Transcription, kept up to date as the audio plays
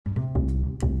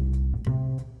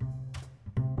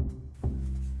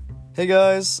Hey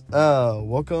guys,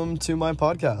 welcome to my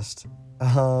podcast.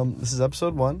 This is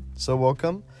episode 1, so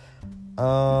welcome.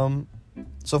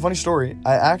 So funny story,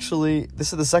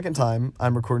 this is the second time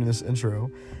I'm recording this intro,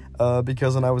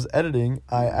 because when I was editing,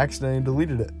 I accidentally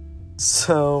deleted it.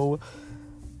 So,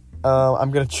 I'm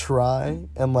gonna try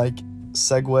and,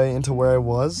 segue into where I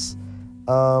was,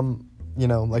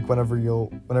 whenever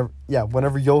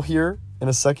you'll hear in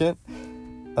a second,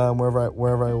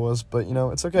 wherever I was, but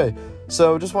it's okay.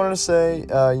 So just wanted to say,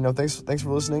 thanks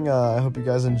for listening. I hope you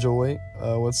guys enjoy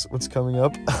what's coming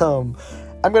up. I'm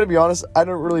gonna be honest, I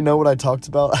don't really know what I talked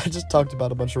about. I just talked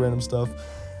about a bunch of random stuff.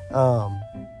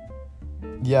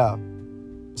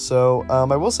 So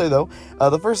I will say though,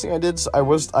 the first thing I did, I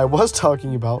was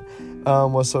talking about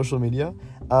was social media,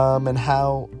 and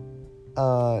how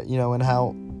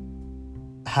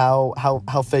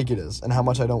fake it is and how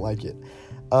much I don't like it.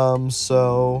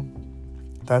 So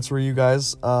that's where you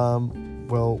guys,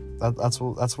 that's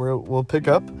where we'll pick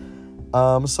up.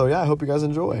 So yeah, I hope you guys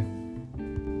enjoy.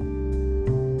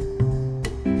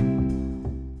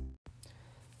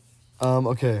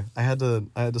 Okay, I had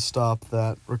to stop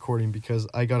that recording because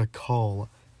I got a call.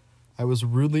 I was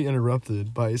rudely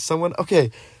interrupted by someone.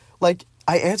 Okay, I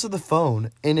answered the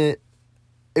phone and it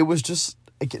was just,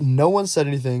 no one said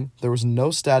anything. There was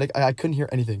no static. I couldn't hear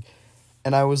anything.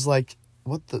 And I was like,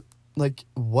 what?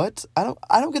 I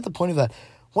don't get the point of that.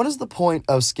 What is the point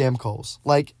of scam calls?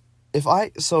 You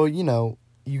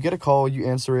get a call, you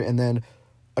answer it, and then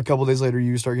a couple days later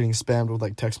you start getting spammed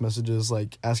with text messages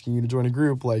asking you to join a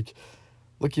group,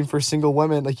 looking for single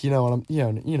women, what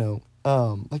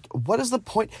is the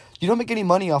point? You don't make any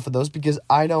money off of those because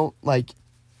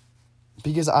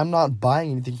because I'm not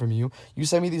buying anything from you. You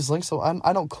send me these links, so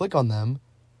I don't click on them.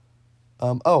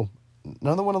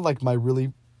 Another one of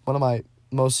one of my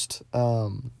most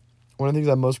one of the things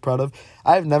I'm most proud of,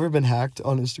 I've never been hacked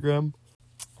on Instagram.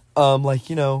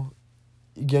 You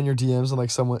get in your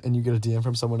DMs and you get a DM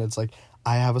from someone, it's I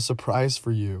have a surprise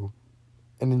for you,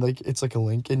 and then it's a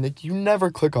link, and you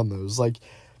never click on those.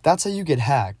 That's how you get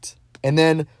hacked. And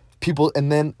then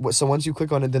so once you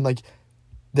click on it,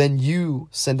 then you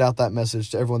send out that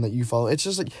message to everyone that you follow. It's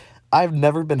just I've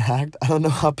never been hacked. I don't know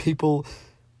how people.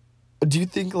 Do you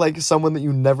think someone that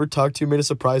you never talked to made a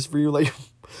surprise for you?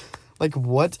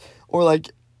 What? Or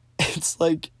it's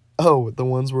the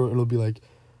ones where it'll be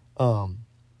oh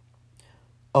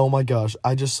my gosh,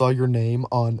 I just saw your name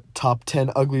on top 10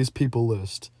 ugliest people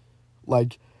list. I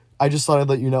just thought I'd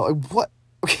let you know. What?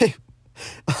 Okay.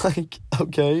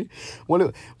 Okay.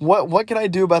 What can I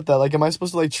do about that? Am I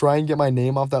supposed to try and get my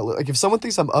name off that list? If someone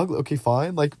thinks I'm ugly, okay,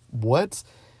 fine. What?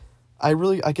 I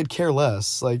could care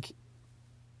less.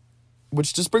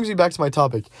 Which just brings me back to my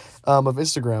topic of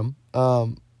Instagram,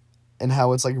 and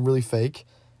how it's really fake.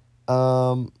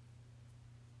 Again,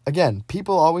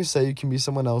 people always say you can be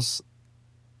someone else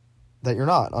that you're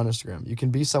not on Instagram. You can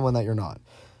be someone that you're not.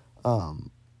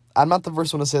 I'm not the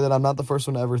first one to say that. I'm not the first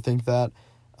one to ever think that.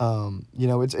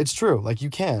 It's true. You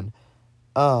can.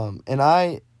 And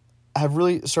I have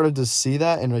really started to see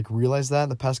that and realize that in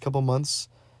the past couple months.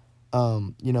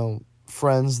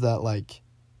 Friends that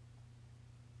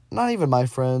not even my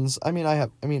friends.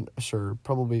 Sure,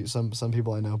 probably some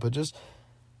people I know, but just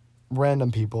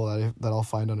random people that I'll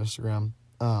find on Instagram.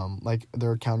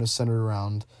 Their account is centered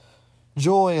around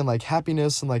joy and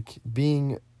happiness and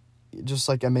being just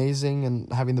amazing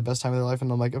and having the best time of their life.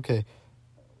 And I'm okay,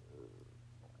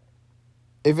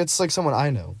 if it's someone I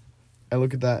know, I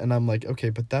look at that and I'm okay,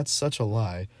 but that's such a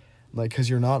lie. Because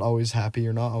you're not always happy,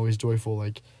 you're not always joyful,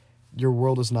 your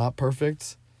world is not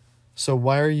perfect. So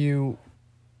why are you,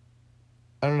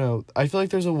 I don't know, I feel like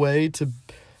there's a way to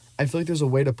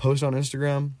post on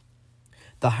Instagram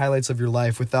the highlights of your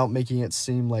life without making it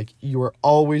seem like you are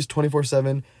always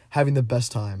 24/7 having the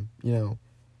best time,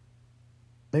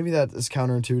 Maybe that is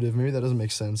counterintuitive, maybe that doesn't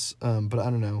make sense, but I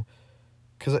don't know.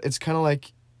 Because it's kind of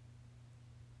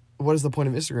what is the point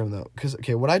of Instagram though? Because,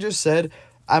 okay, what I just said,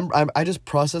 I just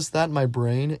processed that in my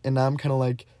brain, and now I'm kind of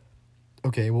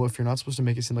okay, well, if you're not supposed to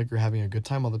make it seem like you're having a good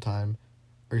time all the time,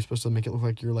 are you supposed to make it look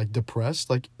like you're depressed?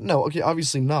 No, okay,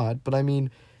 obviously not, but I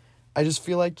just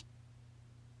feel you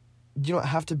don't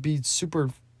have to be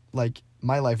super,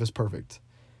 my life is perfect.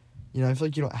 I feel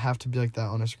you don't have to be like that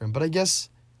on Instagram, but I guess,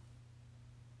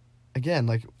 again,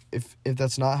 if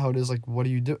that's not how it is, what do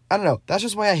you do? I don't know. That's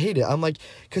just why I hate it. I'm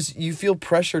because you feel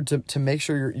pressured to make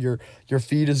sure your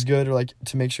feed is good, or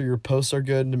to make sure your posts are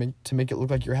good, and to make it look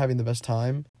like you're having the best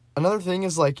time. Another thing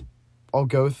is I'll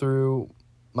go through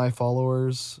my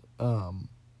followers, and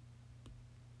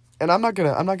I'm not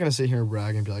gonna sit here and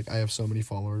brag and be I have so many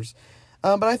followers,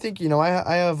 but I think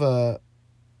I have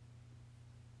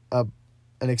an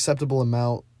acceptable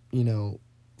amount,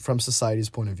 from society's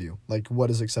point of view. Like, what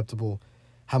is acceptable,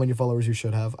 how many followers you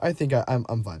should have. I think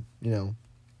I'm fine,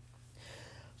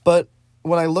 But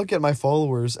when I look at my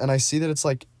followers and I see that it's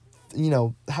like,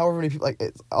 however many people, like,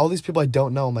 all these people I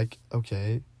don't know, I'm like,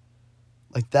 okay.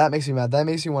 Like, that makes me mad. That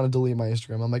makes me want to delete my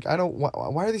Instagram. I'm like,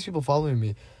 why are these people following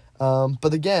me?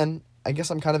 But again, I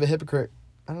guess I'm kind of a hypocrite.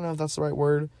 I don't know if that's the right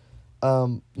word.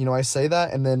 I say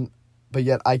that, but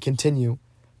yet I continue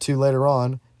to later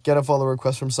on get a follow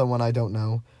request from someone I don't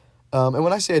know. And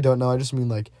when I say I don't know, I just mean,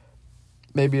 like,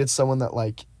 maybe it's someone that,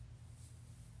 like,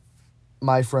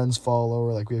 my friends follow,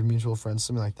 or, like, we have mutual friends,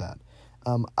 something like that.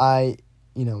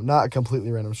 Not a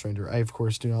completely random stranger. I, of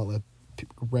course, do not let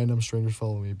random strangers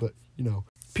follow me, but,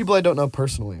 people I don't know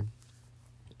personally.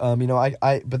 But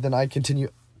then I continue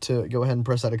to go ahead and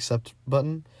press that accept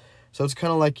button. So it's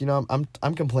kind of like,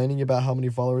 I'm complaining about how many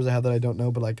followers I have that I don't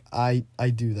know, but, like, I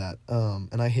do that.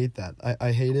 And I hate that.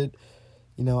 I hate it.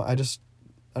 I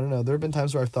don't know. There have been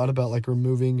times where I've thought about, like,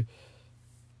 removing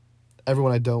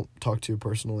everyone I don't talk to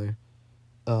personally,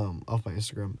 off my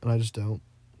Instagram, and I just don't.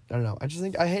 I don't know. I just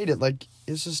think I hate it. Like,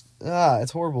 it's just,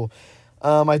 it's horrible.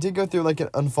 I did go through, like, an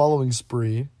unfollowing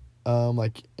spree.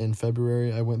 Like, in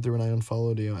February, I went through and I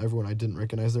unfollowed, everyone I didn't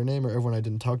recognize their name, or everyone I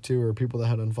didn't talk to, or people that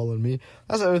had unfollowed me.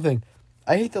 That's the other thing.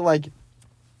 I hate that, like,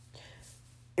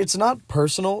 it's not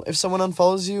personal if someone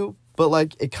unfollows you, but,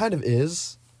 like, it kind of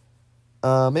is.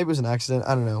 Maybe it was an accident,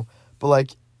 I don't know. But,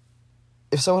 like,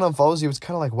 if someone unfollows you, it's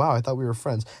kind of like, wow, I thought we were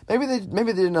friends. Maybe they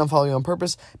didn't unfollow you on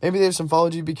purpose. Maybe they just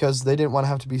unfollowed you because they didn't want to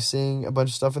have to be seeing a bunch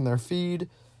of stuff in their feed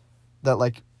that,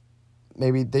 like,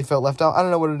 maybe they felt left out. I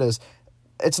don't know what it is.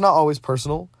 It's not always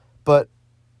personal, but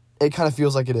it kind of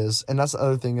feels like it is. And that's the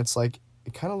other thing. It's like,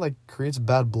 it kind of, like, creates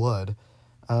bad blood.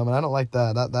 And I don't like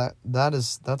that.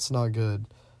 That's not good.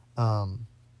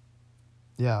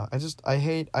 Yeah, I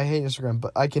hate Instagram,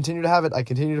 but I continue to have it. I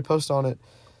continue to post on it,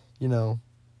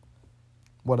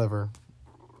 whatever.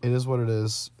 It is what it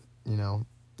is,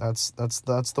 that's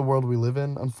the world we live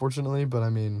in, unfortunately. But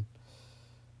I mean,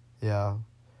 yeah.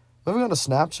 Moving on to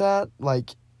Snapchat,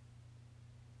 like,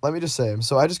 let me just say,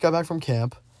 so I just got back from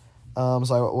camp, so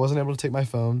I wasn't able to take my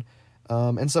phone,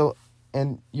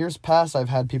 and years past, I've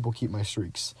had people keep my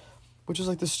streaks, which is,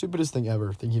 like, the stupidest thing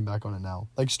ever, thinking back on it now.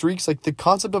 Like, streaks, like, the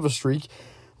concept of a streak,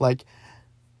 like,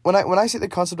 when I say the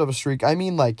concept of a streak, I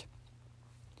mean, like,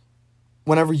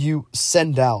 whenever you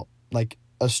send out, like,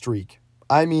 a streak,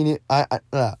 I mean,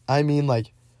 I mean,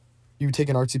 like, you take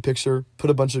an artsy picture,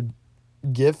 put a bunch of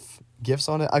GIFs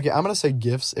on it. Okay, I'm gonna say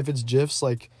GIFs. If it's GIFs,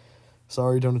 like,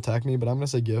 sorry, don't attack me, but I'm gonna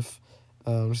say GIF.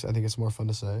 I think it's more fun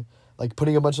to say. Like,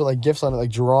 putting a bunch of, like, GIFs on it,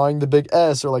 like, drawing the big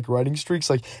S, or, like, writing streaks,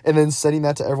 like, and then sending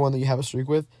that to everyone that you have a streak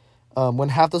with, when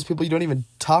half those people you don't even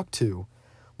talk to.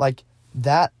 Like,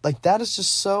 that is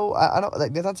just so, I don't,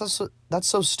 like, that's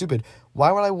so stupid.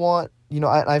 Why would I want,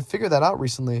 I figured that out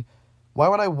recently. Why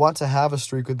would I want to have a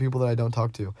streak with people that I don't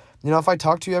talk to? If I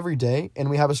talk to you every day, and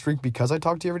we have a streak because I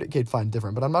talk to you every day, okay, fine,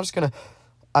 different. But I'm not just gonna,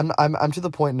 I'm to the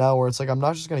point now where it's like, I'm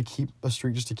not just gonna keep a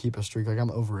streak just to keep a streak. Like,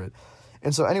 I'm over it.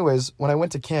 And so, anyways, when I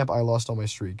went to camp, I lost all my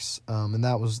streaks. And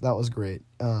that was great.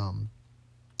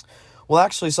 Well,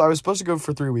 actually, so I was supposed to go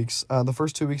for 3 weeks. The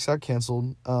first 2 weeks got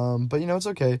canceled. But it's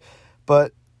okay.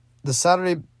 But the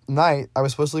Saturday night, I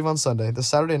was supposed to leave on Sunday. The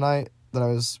Saturday night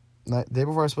day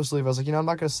before I was supposed to leave, I was like, I'm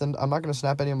not gonna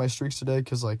snap any of my streaks today,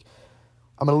 because, like,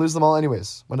 I'm gonna lose them all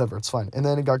anyways. Whatever, it's fine. And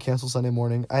then it got canceled Sunday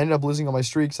morning. I ended up losing all my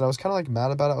streaks, and I was kind of, like,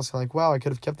 mad about it. I was kind of like, wow, I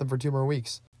could have kept them for 2 more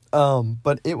weeks.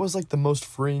 But it was, like, the most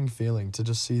freeing feeling to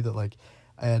just see that, like,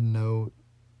 I had no,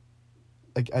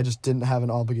 like, I just didn't have an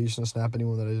obligation to snap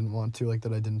anyone that I didn't want to, like,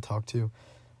 that I didn't talk to.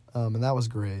 And that was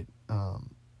great.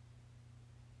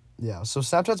 Yeah, so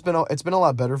Snapchat's been a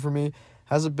lot better for me.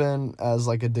 Hasn't been as,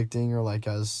 like, addicting or, like,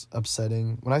 as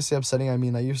upsetting. When I say upsetting, I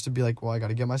mean, I used to be like, well, I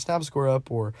gotta get my snap score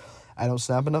up, or I don't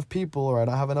snap enough people, or I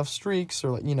don't have enough streaks,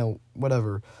 or, like,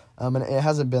 whatever. And it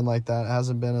hasn't been like that. It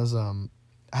hasn't been as, I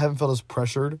haven't felt as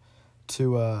pressured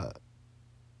to,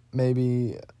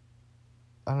 maybe,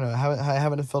 I don't know, I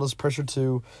haven't felt as pressured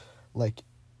to, like,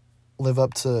 live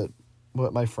up to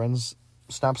what my friends'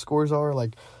 snap scores are,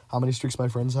 like, how many streaks my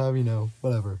friends have,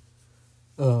 whatever.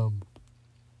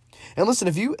 And listen,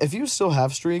 if you still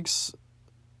have streaks,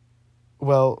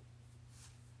 well,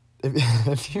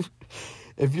 if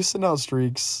you send out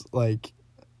streaks, like,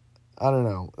 I don't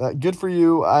know, good for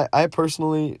you. I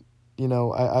personally,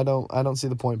 I don't see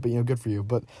the point, but, good for you.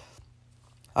 But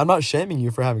I'm not shaming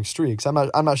you for having streaks. I'm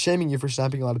not shaming you for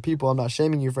snapping a lot of people. I'm not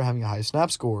shaming you for having a high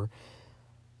snap score.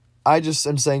 I just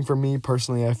am saying, for me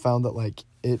personally, I found that, like,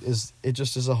 it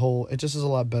just is a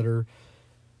lot better.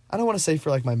 I don't want to say for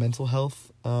like my mental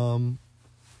health. I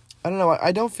don't know.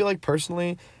 I don't feel like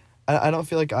personally, I don't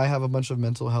feel like I have a bunch of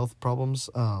mental health problems.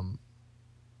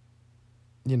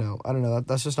 You know, I don't know.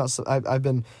 That's just not. I've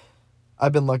been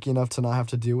lucky enough to not have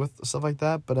to deal with stuff like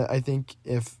that. But I think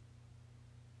if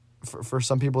for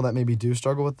some people that maybe do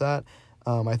struggle with that,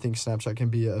 I think Snapchat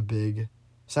and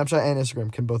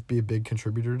Instagram can both be a big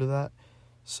contributor to that.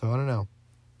 So I don't know.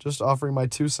 Just offering my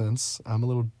 2 cents. I'm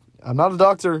not a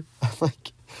doctor.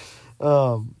 Like,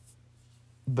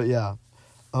 but yeah.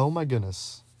 Oh my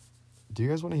goodness. Do you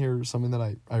guys want to hear something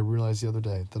that I realized the other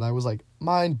day that I was like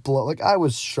mind blown? Like I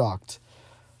was shocked.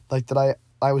 Like that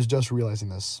I was just realizing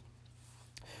this.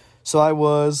 So I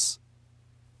was,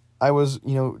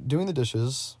 you know, doing the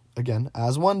dishes again,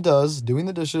 as one does, doing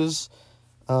the dishes.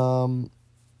 And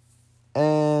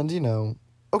you know,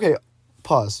 okay,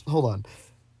 pause. Hold on.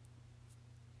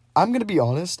 I'm going to be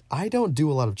honest. I don't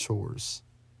do a lot of chores.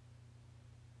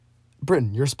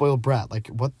 Britton, you're a spoiled brat. Like,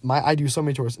 what? I do so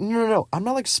many chores. No. I'm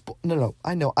not like, no.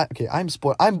 I know. I'm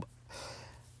spoiled. I'm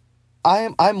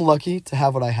lucky to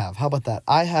have what I have. How about that?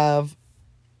 I have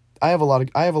a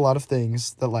lot of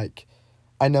things that, like,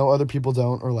 I know other people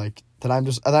don't, or, like, that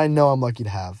I know I'm lucky to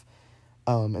have.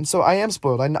 And so I am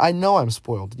spoiled. I know I'm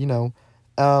spoiled, you know,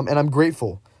 and I'm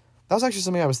grateful. That was actually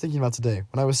something I was thinking about today.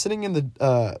 When I was sitting in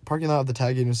the parking lot of the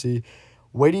tag agency,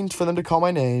 waiting for them to call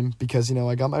my name, because, you know,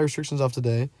 I got my restrictions off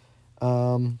today.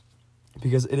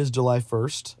 Because it is July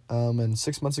 1st, and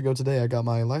 6 months ago today I got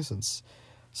my license.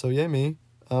 So yay me.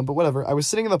 But whatever. I was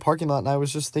sitting in the parking lot and I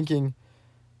was just thinking,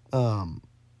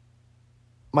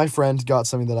 my friend got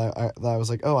something that I was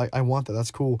like, oh, I want that.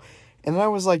 That's cool. And then I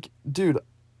was like, dude,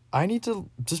 I need to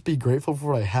just be grateful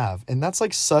for what I have. And that's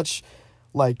like such,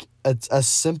 like, a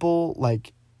simple,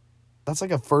 like, that's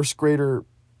like a first grader,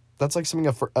 that's like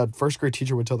something a first grade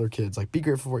teacher would tell their kids, like, be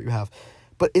grateful for what you have.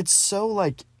 But it's so,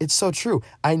 like, it's so true.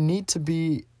 I need to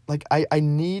be, like, I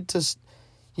need to,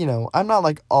 you know, I'm not,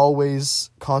 like, always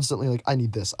constantly, like, I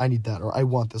need this, I need that, or I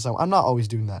want this. I'm not always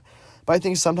doing that. But I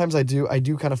think sometimes I do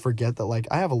kind of forget that, like,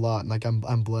 I have a lot, and, like,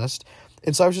 I'm blessed.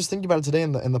 And so I was just thinking about it today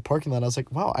in the parking lot. I was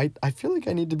like, wow, I feel like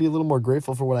I need to be a little more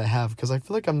grateful for what I have, because I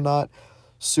feel like I'm not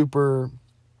super,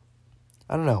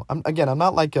 I don't know. I'm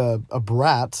not like a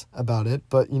brat about it,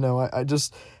 but, you know, I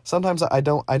just, sometimes I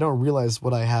don't realize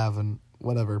what I have and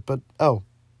whatever. But,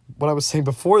 what I was saying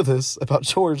before this about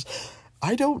chores,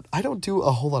 I don't do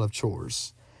a whole lot of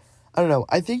chores. I don't know.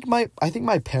 I think my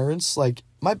parents, like,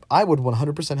 I would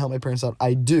 100% help my parents out.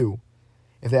 I do.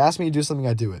 If they ask me to do something,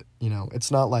 I do it. You know, it's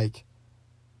not like,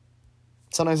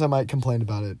 sometimes I might complain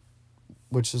about it,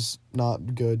 which is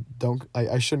not good.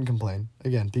 I shouldn't complain.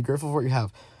 Again, be grateful for what you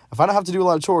have. If I don't have to do a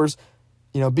lot of chores,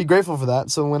 you know, be grateful for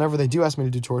that. So whenever they do ask me to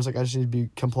do chores, like, I just need to be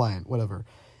compliant, whatever.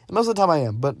 And most of the time I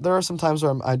am, but there are some times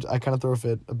where I kind of throw a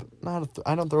fit.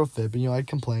 I don't throw a fit, but, you know, I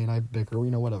complain, I bicker,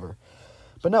 you know, whatever.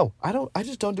 But no, I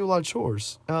just don't do a lot of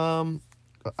chores.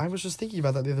 I was just thinking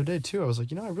about that the other day too. I was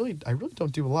like, you know, I really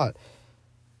don't do a lot.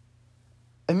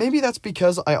 And maybe that's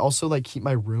because I also, like, keep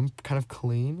my room kind of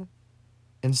clean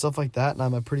and stuff like that. And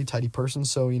I'm a pretty tidy person.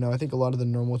 So, you know, I think a lot of the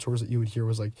normal chores that you would hear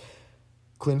was like,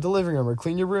 clean the living room or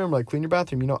clean your room, like clean your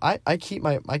bathroom. You know, I keep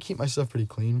my stuff pretty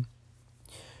clean.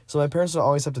 So my parents don't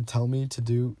always have to tell me to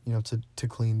do, you know, to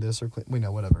clean this or clean, you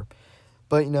know, whatever.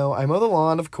 But, you know, I mow the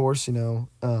lawn, of course, you know.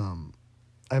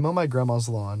 I mow my grandma's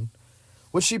lawn,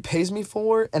 which she pays me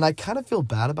for, and I kind of feel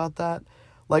bad about that.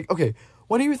 Like, okay,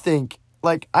 what do you think?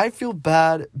 Like, I feel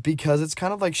bad because it's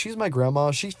kind of like, she's my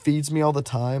grandma, she feeds me all the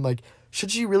time. Like,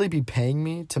 should she really be paying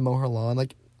me to mow her lawn?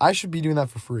 Like, I should be doing that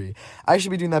for free. I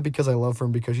should be doing that because I love her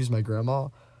and because she's my grandma.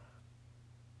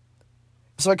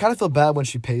 So I kind of feel bad when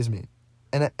she pays me.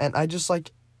 And I just,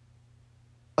 like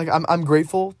I'm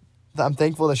grateful, that I'm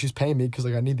thankful that she's paying me because,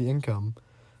 like, I need the income.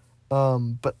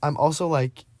 But I'm also,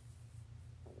 like,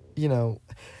 you know,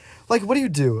 like, what do you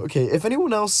do? Okay, if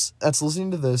anyone else that's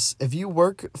listening to this, if you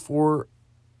work for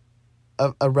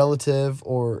a relative,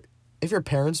 or if your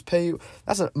parents pay you,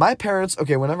 my parents,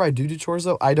 okay, whenever I do chores,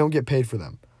 though, I don't get paid for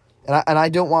them. And I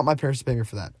don't want my parents to pay me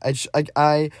for that.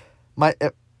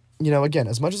 You know, again,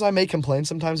 as much as I may complain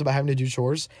sometimes about having to do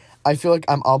chores, I feel like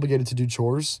I'm obligated to do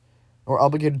chores, or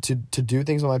obligated to do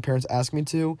things when my parents ask me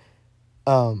to,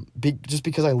 just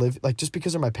because just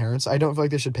because they're my parents. I don't feel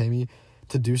like they should pay me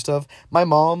to do stuff. My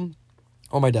mom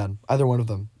or my dad, either one of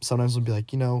them, sometimes will be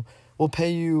like, you know, we'll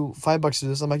pay you $5 to do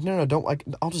this. I'm like, no, don't, like,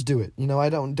 I'll just do it. You know,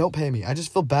 don't pay me. I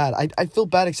just feel bad. I feel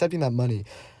bad accepting that money,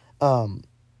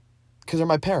 because they're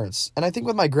my parents. And I think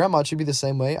with my grandma, it should be the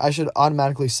same way. I should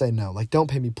automatically say no, like, don't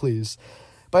pay me, please.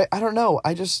 But I don't know.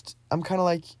 I'm kind of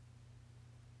like,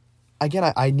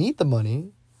 again, I need the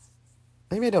money.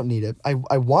 maybe I don't need it.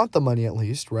 I want the money at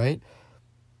least, right?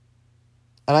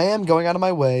 And I am going out of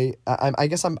my way. I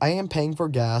guess I am paying for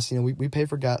gas. You know, we pay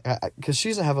for gas because she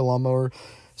doesn't have a lawnmower,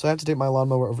 so I have to take my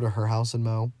lawnmower over to her house and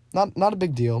mow. Not a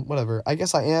big deal. Whatever. I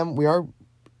guess I am.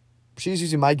 She's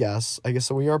using my gas. I guess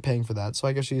so. We are paying for that. So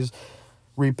I guess she's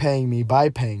repaying me by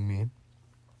paying me.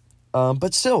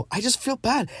 But still, I just feel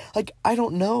bad. Like, I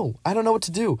don't know. I don't know what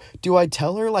to do. Do I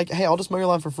tell her, like, hey, I'll just mow your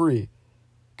lawn for free?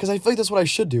 Because I feel like that's what I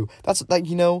should do. That's, like,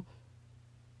 you know,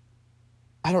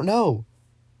 I don't know.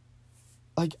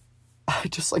 Like, I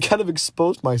just, like, kind of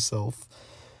exposed myself.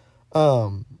 I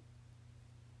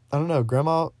don't know.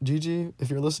 Grandma Gigi, if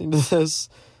you're listening to this,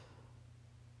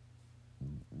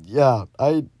 yeah,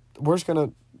 we're just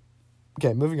gonna,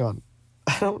 okay, moving on.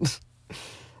 I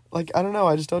don't know.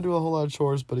 I just don't do a whole lot of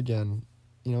chores, but again,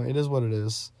 you know, it is what it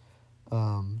is.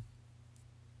 I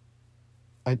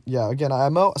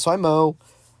mow. So I mow.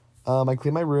 I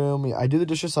clean my room. I do the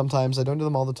dishes sometimes. I don't do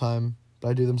them all the time, but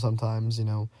I do them sometimes, you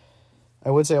know. I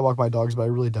would say I walk my dogs, but I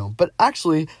really don't. But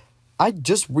actually, I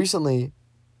just recently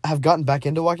have gotten back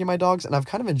into walking my dogs, and I've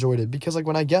kind of enjoyed it because, like,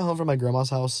 when I get home from my grandma's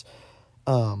house,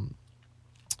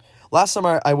 last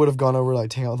summer I would have gone over, like,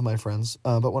 to hang out with my friends,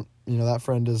 but when, you know, that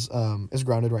friend is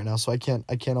grounded right now, so I can't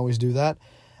always do that.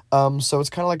 So it's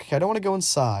kind of like, okay, I don't want to go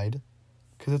inside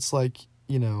because it's like,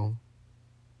 you know.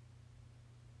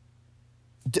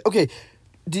 Okay,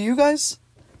 do you guys?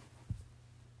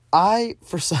 You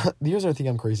guys are thinking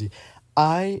I'm crazy.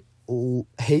 I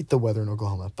hate the weather in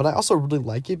Oklahoma, but I also really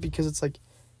like it because it's like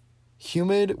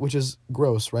humid, which is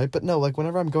gross, right? But no, like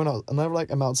whenever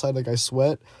I'm outside, like I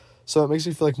sweat, so it makes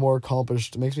me feel like more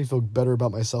accomplished. It makes me feel better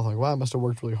about myself. Like, wow, I must have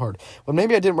worked really hard. Well,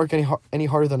 maybe I didn't work any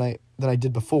harder than I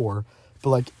did before, but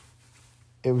like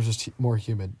it was just more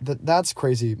humid. That's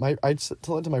crazy. I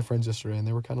told it to my friends yesterday, and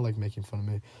they were kind of like making fun of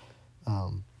me.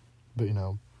 But you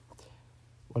know,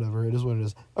 whatever. It is what it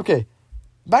is. Okay.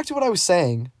 Back to what I was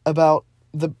saying about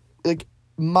the, like,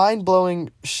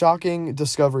 mind-blowing, shocking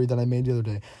discovery that I made the other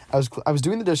day. I was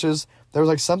doing the dishes. There was,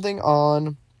 like, something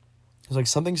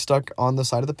stuck on the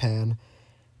side of the pan.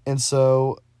 And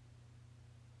so,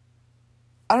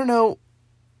 I don't know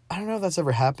if that's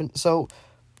ever happened. So,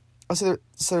 I'll say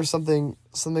there's something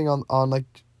on,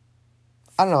 like,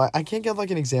 I don't know. I can't give, like,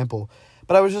 an example.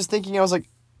 But I was just thinking, I was like,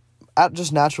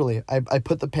 just naturally, I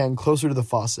put the pan closer to the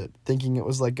faucet, thinking it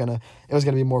was gonna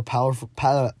be more powerful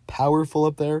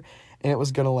up there, and it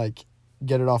was gonna like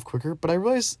get it off quicker. But I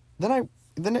realized then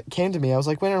it came to me. I was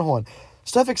like, wait, hold on.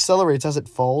 Stuff accelerates as it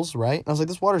falls, right? And I was like,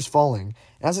 this water's falling.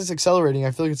 And as it's accelerating,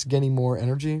 I feel like it's gaining more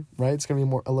energy, right? It's gonna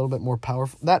be a little bit more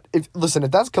powerful. If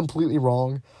that's completely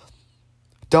wrong,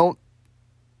 tell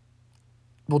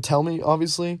me,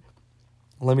 obviously.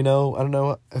 Let me know. I don't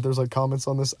know if there's, like, comments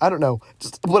on this. I don't know.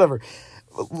 Just whatever.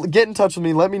 Get in touch with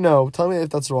me. Let me know. Tell me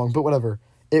if that's wrong. But whatever.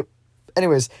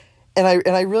 Anyways, and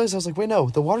I realized, I was like, wait,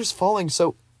 no, the water's falling.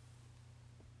 So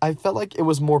I felt like it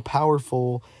was more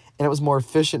powerful and it was more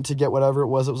efficient to get whatever it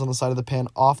was that was on the side of the pan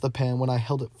off the pan when I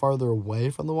held it farther away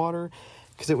from the water,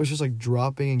 because it was just, like,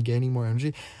 dropping and gaining more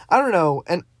energy. I don't know.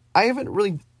 And I haven't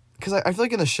really, because I feel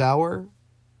like in the shower,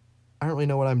 I don't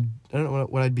know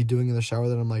what I'd be doing in the shower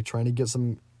that I'm, like, trying to get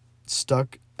some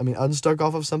unstuck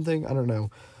off of something. I don't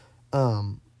know.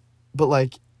 But,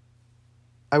 like,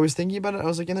 I was thinking about it. I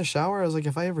was like, in the shower, I was like,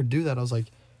 if I ever do that, I was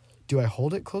like, do I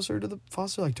hold it closer to the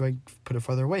faucet? Like, do I put it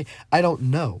farther away? I don't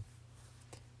know.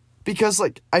 Because,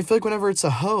 like, I feel like whenever it's a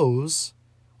hose,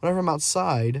 whenever I'm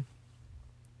outside,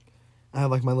 I have,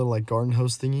 like, my little, like, garden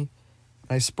hose thingy, and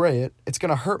I spray it, it's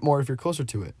going to hurt more if you're closer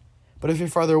to it. But if you're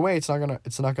farther away, it's not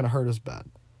gonna hurt as bad.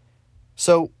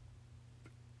 So,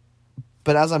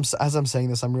 but as I'm saying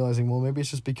this, I'm realizing, well, maybe it's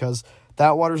just because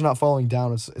that water's not falling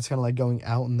down. It's kind of like going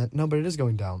out, and then no, but it is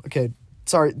going down. Okay,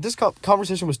 sorry. This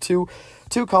conversation was too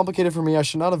complicated for me. I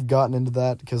should not have gotten into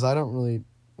that because I don't really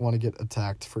want to get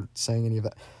attacked for saying any of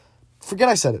that. Forget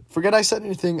I said it. Forget I said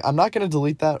anything. I'm not gonna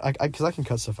delete that. Because I can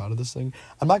cut stuff out of this thing.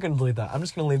 I'm not gonna delete that. I'm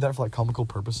just gonna leave that for, like, comical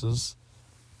purposes.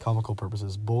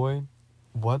 Boy,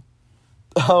 what?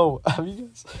 Oh, have you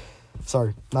guys?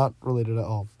 Sorry, not related at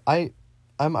all. I'm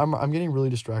getting really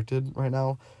distracted right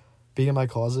now. Being in my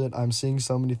closet, I'm seeing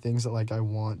so many things that, like, I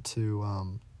want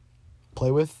to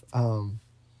play with. You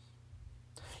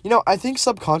know, I think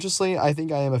subconsciously, I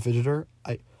think I am a fidgeter.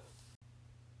 I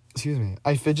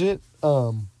fidget.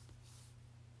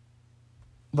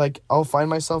 Like, I'll find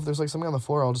myself, there's, like, something on the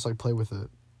floor, I'll just, like, play with it.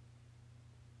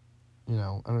 You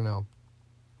know, I don't know.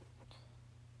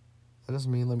 That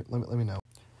doesn't mean, let me know.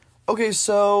 Okay,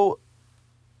 so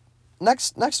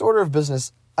next order of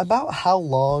business, about how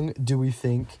long do we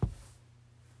think,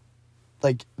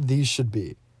 like, these should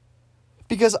be?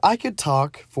 because I could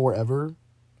talk forever.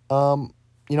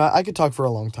 I could talk for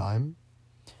a long time.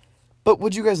 But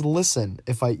would you guys listen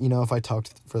if I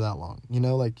talked for that long?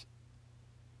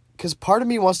 Because part of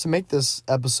me wants to make this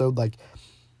episode,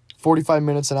 45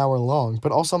 minutes, an hour long.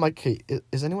 But also I'm like, hey,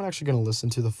 is anyone actually going to listen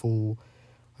to the full,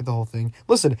 the whole thing?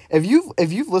 Listen, if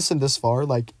you've listened this far,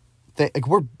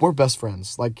 we're best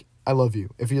friends. I love you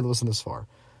if you listen this far.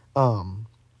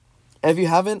 If you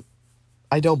haven't,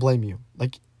 I don't blame you.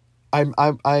 I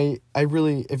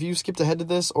really, if you skipped ahead to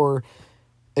this, or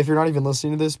if you're not even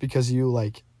listening to this because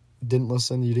you didn't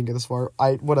listen, you didn't get this far,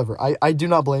 I do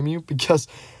not blame you, because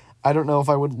I don't know if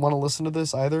I would want to listen to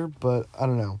this either, but I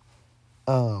don't know.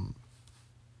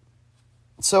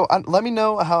 So let me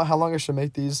know how long I should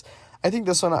make these. I think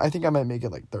this one, I might make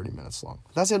it 30 minutes long.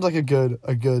 That seems like a good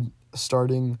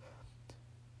starting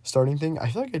thing. I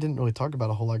feel like I didn't really talk about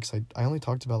a whole lot, because I only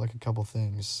talked about a couple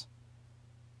things.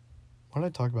 What did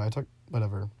I talk about?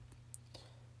 Whatever.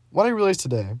 What I realized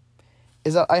today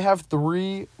is that I have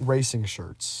 3 racing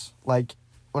shirts. When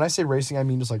I say racing, I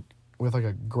mean just with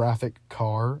a graphic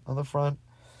car on the front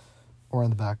or on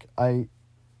the back. I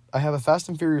have a Fast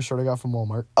and Furious shirt I got from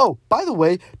Walmart. Oh, by the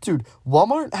way, dude,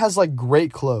 Walmart has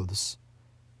great clothes.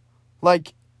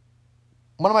 One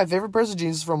of my favorite pairs of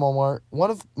jeans is from Walmart.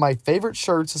 One of my favorite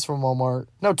shirts is from Walmart.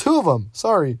 No, 2 of them.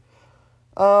 Sorry.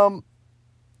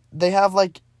 They have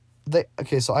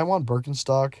okay, so I want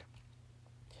Birkenstock.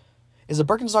 Is it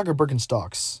Birkenstock or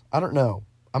Birkenstocks? I don't know.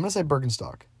 I'm going to say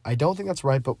Birkenstock. I don't think that's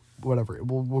right, but whatever.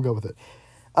 We'll go with it.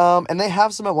 And they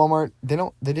have some at Walmart.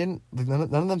 None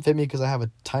of them fit me because I have a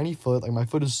tiny foot. My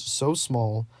foot is so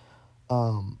small.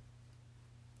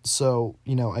 So,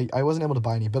 I wasn't able to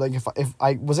buy any, but if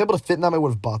I was able to fit in them, I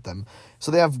would have bought them.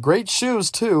 So they have great shoes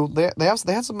too. They have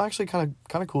some actually kind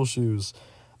of cool shoes.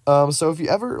 So if you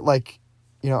ever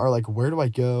are where do I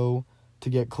go to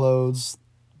get clothes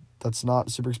that's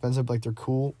not super expensive, they're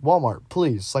cool? Walmart,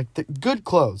 please. Good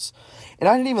clothes. And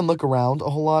I didn't even look around a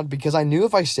whole lot, because I knew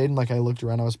if I stayed and I looked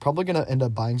around, I was probably going to end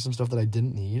up buying some stuff that I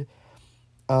didn't need.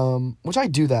 Which I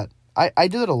do that. I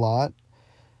do that a lot.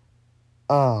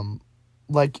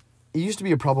 It used to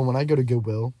be a problem when I go to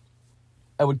Goodwill.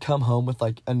 I would come home with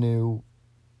a new,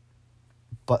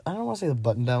 but I don't want to say the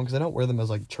button down, because I don't wear them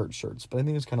as church shirts, but I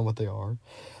think it's kind of what they are.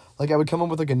 I would come up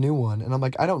with a new one, and I'm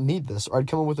I don't need this. Or I'd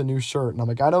come up with a new shirt, and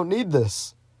I'm I don't need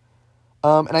this.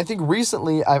 And I think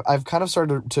recently I've kind of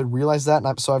started to realize that,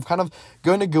 and so I've kind of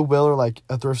going to Goodwill or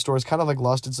a thrift store has kind of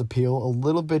lost its appeal a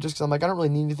little bit, just because I'm I don't really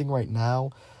need anything right now,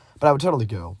 but I would totally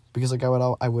go, because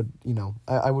I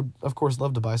would of course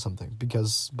love to buy something,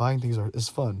 because buying things is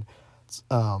fun.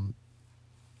 Buying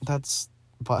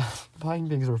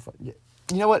things are fun. Yeah.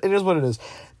 You know what? It is what it is.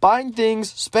 Buying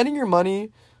things, spending your money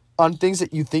on things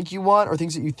that you think you want, or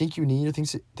things that you think you need, or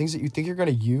things that you think you're going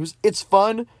to use. It's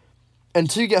fun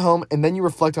until you get home, and then you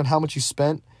reflect on how much you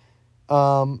spent,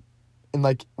 and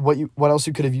what else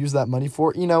you could have used that money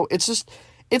for.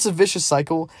 It's a vicious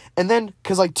cycle. And then,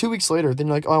 because 2 weeks later, then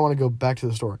you're oh, I want to go back to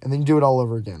the store, and then you do it all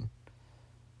over again.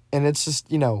 And it's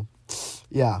just,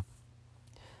 yeah.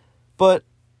 But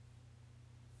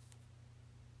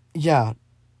yeah,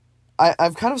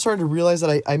 I've kind of started to realize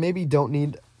that I maybe don't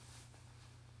need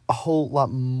a whole lot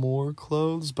more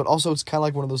clothes, but also it's kind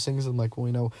of one of those things I'm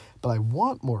but I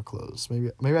want more clothes.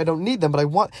 Maybe I don't need them, but I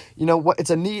want, what, it's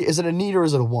a need. Is it a need or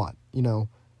is it a want?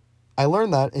 I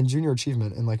learned that in junior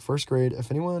achievement in first grade.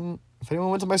 If anyone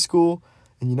went to my school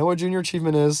and you know what junior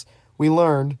achievement is, we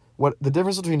learned what the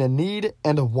difference between a need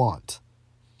and a want.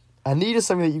 A need is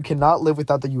something that you cannot live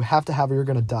without, that you have to have or you're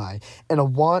going to die. And a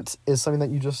want is something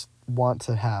that you just want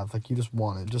to have. You just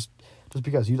want it just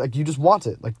because you just want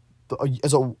it.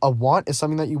 As a want is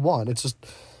something that you want. It's just,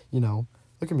 look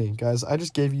at me, guys. I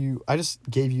just gave you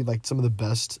some of the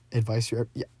best advice here.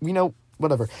 Yeah,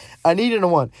 whatever. I need and a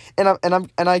want, and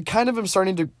I kind of am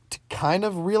starting to kind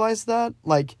of realize that,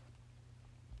 I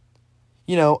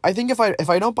think if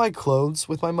I don't buy clothes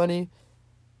with my money,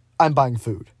 I'm buying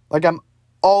food. I'm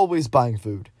always buying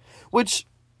food, which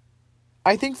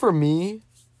I think for me,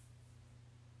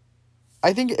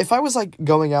 I think if I was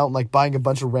going out and buying a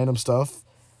bunch of random stuff,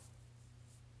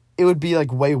 it would be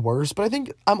way worse. But I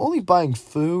think I'm only buying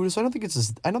food, so I don't think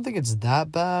it's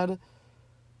that bad.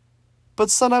 But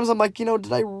sometimes I'm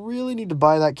did I really need to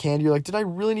buy that candy? Or did I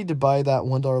really need to buy that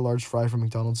 $1 large fry from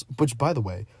McDonald's? Which, by the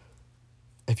way,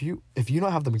 if you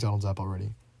don't have the McDonald's app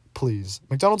already, please,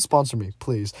 McDonald's sponsor me,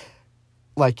 please.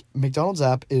 McDonald's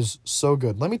app is so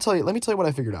good. Let me tell you what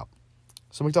I figured out.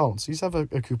 So McDonald's, you have a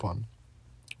coupon,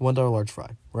 $1 large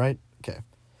fry, right? Okay.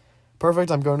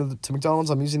 Perfect. I'm going to McDonald's.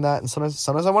 I'm using that, and sometimes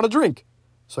I want a drink.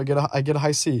 So I get a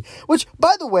high C. Which,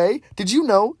 by the way, did you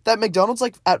know that McDonald's,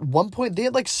 like, at one point, they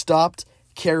had, like, stopped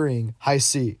carrying high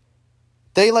C?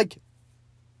 They, like,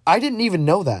 I didn't even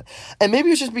know that. And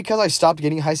maybe it's just because I stopped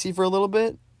getting high C for a little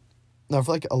bit. No,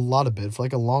 for, like, a lot of bit. For,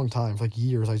 like, a long time. For, like,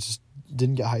 years, I just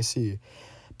didn't get high C.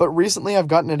 But recently, I've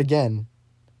gotten it again.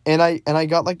 And I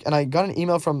got an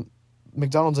email from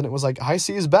McDonald's, and it was like, high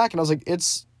C is back. And I was like,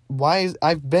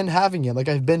 I've been having it. Like,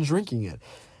 I've been drinking it.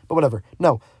 But whatever.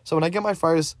 No. So when I get my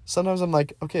fries, sometimes I'm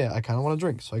like, okay, I kind of want to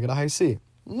drink. So I get a high C.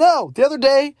 No. The other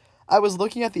day, I was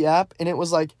looking at the app, and it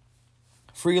was like,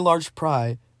 free large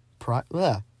fry, with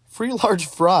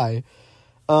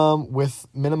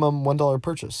minimum $1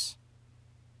 purchase.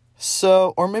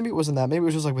 So, or maybe it wasn't that. Maybe it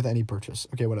was just like with any purchase.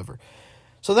 Okay, whatever.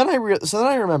 So then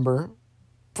I remember,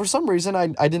 for some reason, I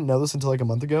didn't know this until like a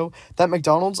month ago, that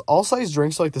McDonald's, all size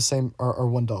drinks are like the same, are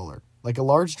 $1. Like a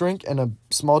large drink and a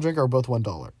small drink are both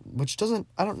 $1, which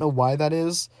I don't know why that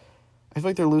is. I feel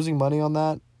like they're losing money on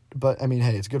that, but I mean,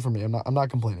 hey, it's good for me. I'm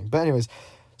not complaining. But anyways,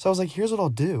 so I was like, here's what I'll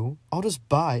do. I'll just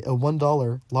buy a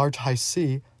 $1 large high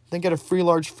C, then get a free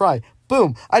large fry.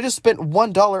 Boom. I just spent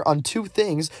 $1 on 2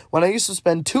 things when I used to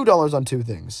spend $2 on 2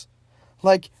 things.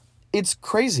 Like, it's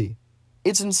crazy.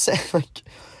 It's insane. Like,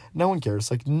 no one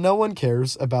cares. Like, no one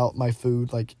cares about my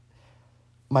food, like,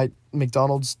 my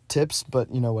McDonald's tips, but,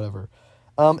 whatever.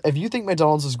 If you think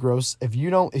McDonald's is gross, if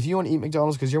you want to eat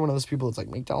McDonald's because you're one of those people that's like,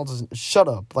 McDonald's isn't, shut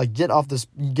up. Like, get off this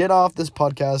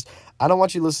podcast. I don't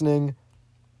want you listening.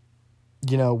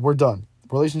 We're done.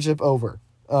 Relationship over.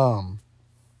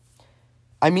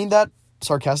 I mean that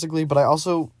sarcastically, but I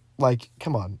also, like,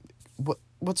 come on.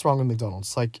 What's wrong with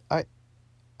McDonald's? Like, I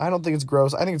don't think it's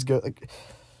gross. I think it's good. Like,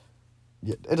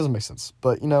 yeah, it doesn't make sense.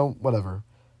 But, whatever.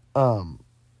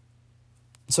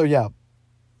 So, yeah.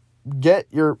 Get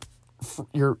your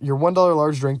 $1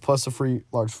 large drink plus a free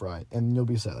large fry, and you'll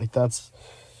be set. Like, that's...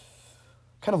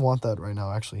 kind of want that right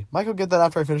now, actually. Might go get that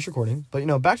after I finish recording. But,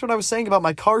 back to what I was saying about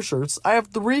my car shirts. I have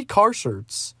 3 car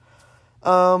shirts.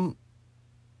 And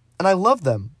I love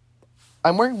them.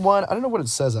 I'm wearing one. I don't know what it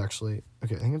says, actually.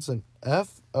 Okay, I think it's an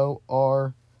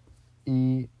FORE.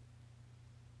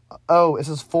 Oh, it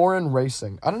says Foreign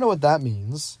Racing. I don't know what that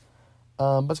means.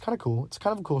 But it's kind of cool. It's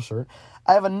kind of a cool shirt.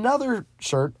 I have another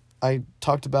shirt. I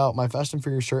talked about my Fast and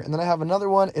Furious shirt. And then I have another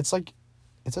one. It's like...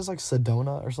 it says, like,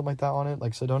 Sedona or something like that on it.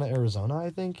 Like, Sedona, Arizona, I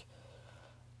think.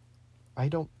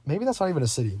 Maybe that's not even a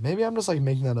city. Maybe I'm just, like,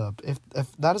 making that up. If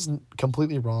that is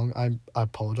completely wrong, I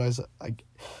apologize.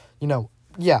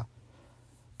 Yeah.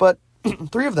 But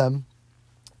 3 of them,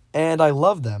 and I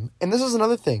love them. And this is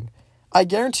another thing. I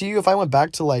guarantee you if I went back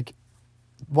to, like,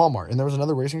 Walmart and there was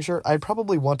another racing shirt, I'd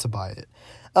probably want to buy it.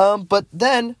 But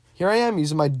then, here I am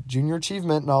using my junior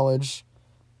achievement knowledge.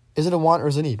 Is it a want or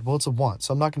is it a need? Well, it's a want,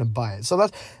 so I'm not going to buy it. So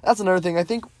that's another thing. I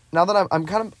think now that I'm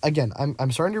kind of, again,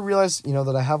 I'm starting to realize,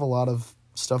 that I have a lot of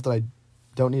stuff that I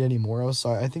don't need any more of. So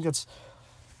I think that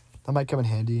might come in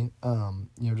handy.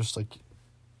 Just like,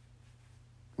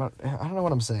 I don't know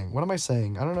what I'm saying. What am I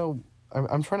saying? I don't know.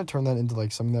 I'm trying to turn that into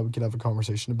like something that we could have a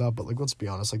conversation about, but like, let's be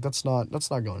honest, like that's not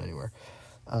going anywhere.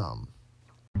 I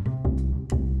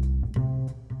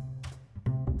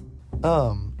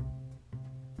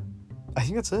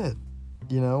think that's it.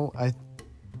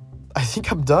 I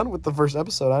think I'm done with the first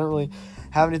episode. I don't really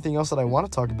have anything else that I want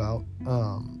to talk about.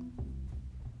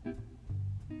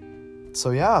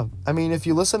 So yeah, I mean, if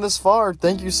you listen this far,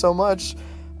 thank you so much.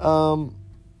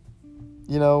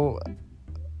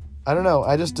 I don't know.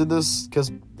 I just did this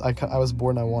because I was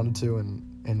bored and I wanted to,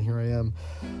 and here I am.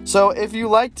 So if you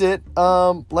liked it,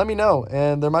 let me know,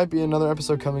 and there might be another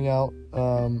episode coming out.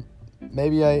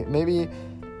 Maybe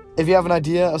if you have an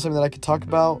idea of something that I could talk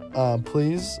about,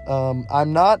 please.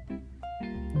 I'm not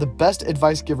the best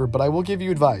advice giver, but I will give you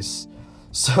advice.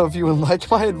 So if you would like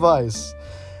my advice,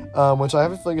 which I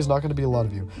have a feeling is not going to be a lot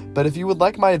of you, but if you would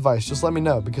like my advice, just let me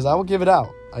know, because I will give it out.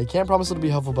 I can't promise it'll be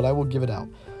helpful, but I will give it out.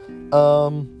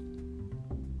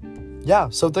 Yeah,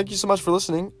 so thank you so much for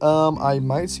listening. I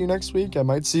might see you next week. I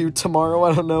might see you tomorrow.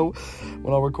 I don't know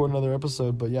when I'll record another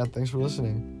episode, but yeah, thanks for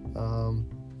listening. I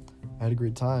had a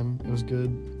great time. It was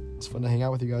good. It's fun to hang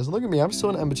out with you guys. And look at me, I'm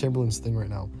still in Emma Chamberlain's thing right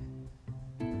now.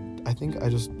 I think I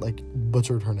just, like,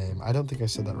 butchered her name. I don't think I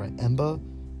said that right. Emma?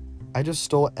 I just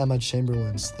stole Emma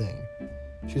Chamberlain's thing.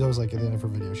 She's always like, at the end of her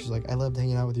video, she's like, I loved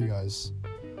hanging out with you guys.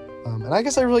 And I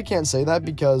guess I really can't say that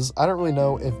because I don't really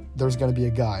know if there's going to be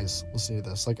a guys listening to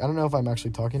this. Like, I don't know if I'm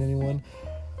actually talking to anyone.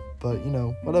 But,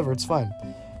 whatever, it's fine.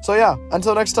 So, yeah,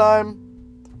 until next time,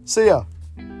 see ya.